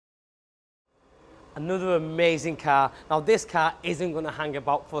Another amazing car. Now this car isn't going to hang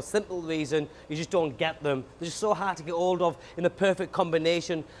about for a simple reason, you just don't get them. They're just so hard to get hold of in the perfect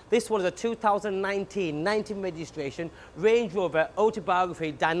combination. This one is a 2019 19 registration Range Rover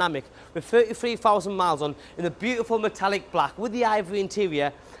Autobiography Dynamic with 33,000 miles on in the beautiful metallic black with the ivory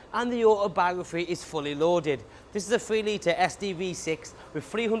interior, and the Autobiography is fully loaded. This is a 3-litre SDV6 with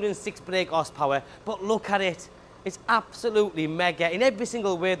 306 brake horsepower, but look at it. It's absolutely mega in every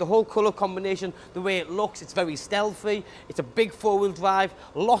single way. The whole colour combination, the way it looks, it's very stealthy. It's a big 4-wheel drive,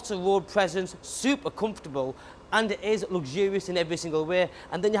 lots of road presence, super comfortable, and it is luxurious in every single way.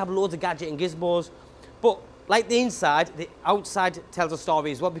 And then you have loads of gadget and gizmos. But like the inside, the outside tells a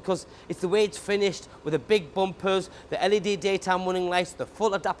story as well, because it's the way it's finished with the big bumpers, the LED daytime running lights, the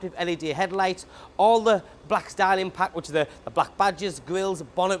full adaptive LED headlights, all the black styling pack, which are the black badges, grills,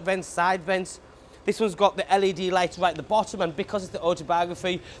 bonnet vents, side vents. This one's got the LED lights right at the bottom, and because it's the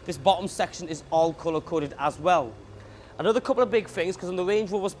Autobiography, this bottom section is all colour-coded as well. Another couple of big things, because on the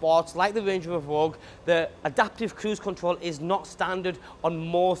Range Rover Sports, like the Range Rover Vogue, the adaptive cruise control is not standard on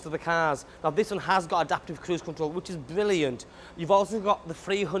most of the cars. Now this one has got adaptive cruise control, which is brilliant. You've also got the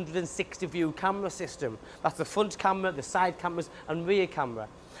 360 view camera system. That's the front camera, the side cameras and rear camera.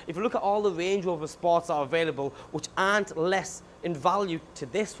 If you look at all the Range Rover Sports that are available, which aren't less in value to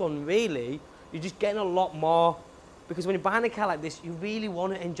this one really, you're just getting a lot more, because when you're buying a car like this, you really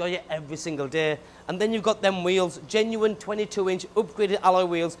want to enjoy it every single day. And then you've got them wheels, genuine 22-inch upgraded alloy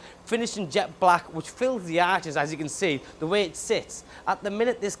wheels, finished in jet black, which fills the arches, as you can see, the way it sits. At the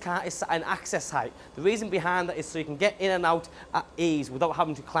minute, this car is at an access height. The reason behind that is so you can get in and out at ease without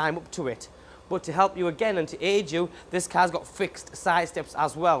having to climb up to it. But to help you again and to aid you, this car's got fixed side steps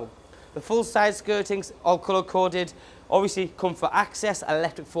as well. The full side skirtings, all colour-coded. Obviously, comfort access,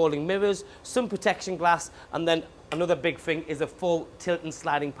 electric folding mirrors, sun protection glass, and then another big thing is a full tilt and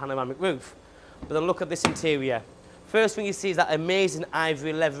sliding panoramic roof. But then look at this interior. First thing you see is that amazing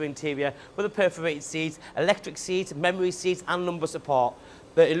ivory leather interior with the perforated seats, electric seats, memory seats, and lumbar support.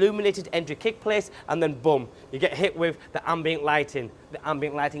 The illuminated entry kick plate, and then boom, you get hit with the ambient lighting. The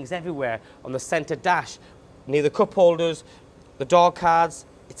ambient lighting is everywhere on the centre dash, near the cup holders, the door cards.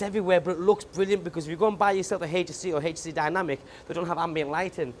 It's everywhere, but it looks brilliant, because if you go and buy yourself a HSC or HSC Dynamic, they don't have ambient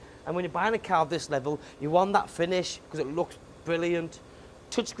lighting. And when you're buying a car of this level, you want that finish because it looks brilliant.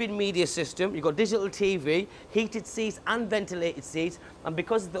 Touchscreen media system, you've got digital TV, heated seats and ventilated seats, and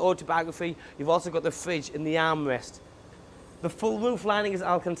because of the Autobiography, you've also got the fridge in the armrest. The full roof lining is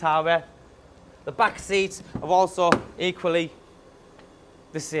Alcantara. The back seats are also equally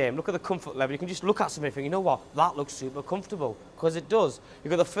the same. Look at the comfort level. You can just look at something and think, you know what, that looks super comfortable, because it does.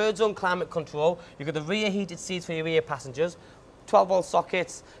 You've got the third zone climate control, you've got the rear heated seats for your rear passengers, 12-volt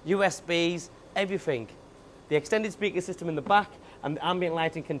sockets, USBs, everything. The extended speaker system in the back, and the ambient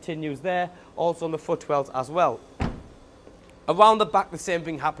lighting continues there, also on the footwells as well. Around the back, the same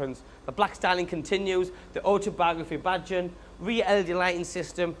thing happens. The black styling continues, the Autobiography badging, rear LED lighting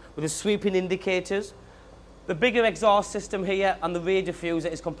system with the sweeping indicators. The bigger exhaust system here and the rear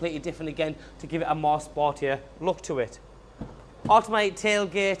diffuser is completely different again to give it a more sportier look to it. Automatic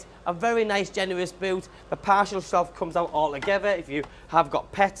tailgate, a very nice generous boot. The partial shelf comes out all together if you have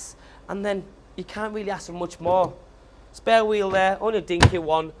got pets, and then you can't really ask for much more. Spare wheel there, only a dinky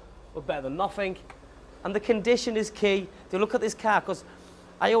one, but better than nothing. And the condition is key. To look at this car, because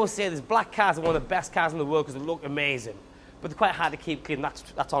I always say this, black cars are one of the best cars in the world because they look amazing, but they're quite hard to keep clean.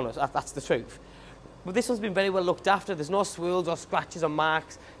 That's honest, that's the truth. But this one's been very well looked after. There's no swirls or scratches or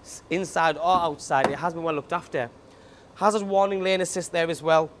marks inside or outside. It has been well looked after. Hazard warning lane assist there as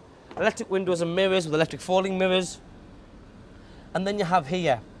well. Electric windows and mirrors with electric folding mirrors. And then you have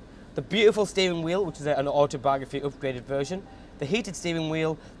here the beautiful steering wheel, which is an Autobiography upgraded version. The heated steering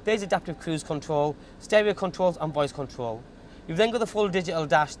wheel, there's adaptive cruise control, stereo controls and voice control. You've then got the full digital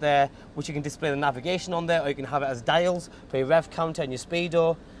dash there, which you can display the navigation on there, or you can have it as dials for your rev counter and your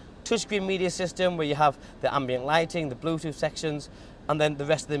speedo. Touchscreen media system where you have the ambient lighting, the Bluetooth sections, and then the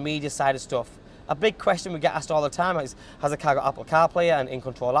rest of the media side of stuff. A big question we get asked all the time is, has the car got Apple CarPlay and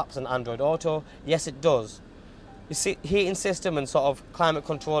in-control apps and Android Auto? Yes, it does. You see heating system and sort of climate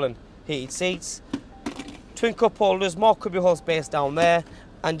control and heated seats. Twin cup holders, more cubbyhole space down there,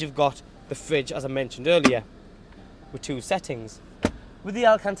 and you've got the fridge, as I mentioned earlier, with 2 settings. With the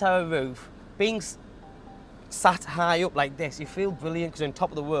Alcantara roof, being sat high up like this, you feel brilliant because you're on top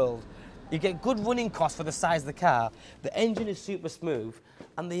of the world. You get good running costs for the size of the car. The engine is super smooth,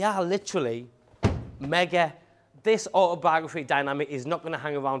 and they are literally mega this Autobiography Dynamic is not going to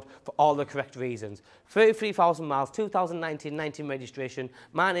hang around for all the correct reasons. 33,000 miles, 2019, 19 registration.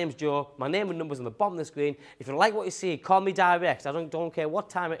 My name's Joe. My name and number's on the bottom of the screen. If you like what you see, call me direct. I don't care what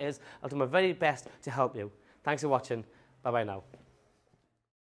time it is. I'll do my very best to help you. Thanks for watching. Bye-bye now.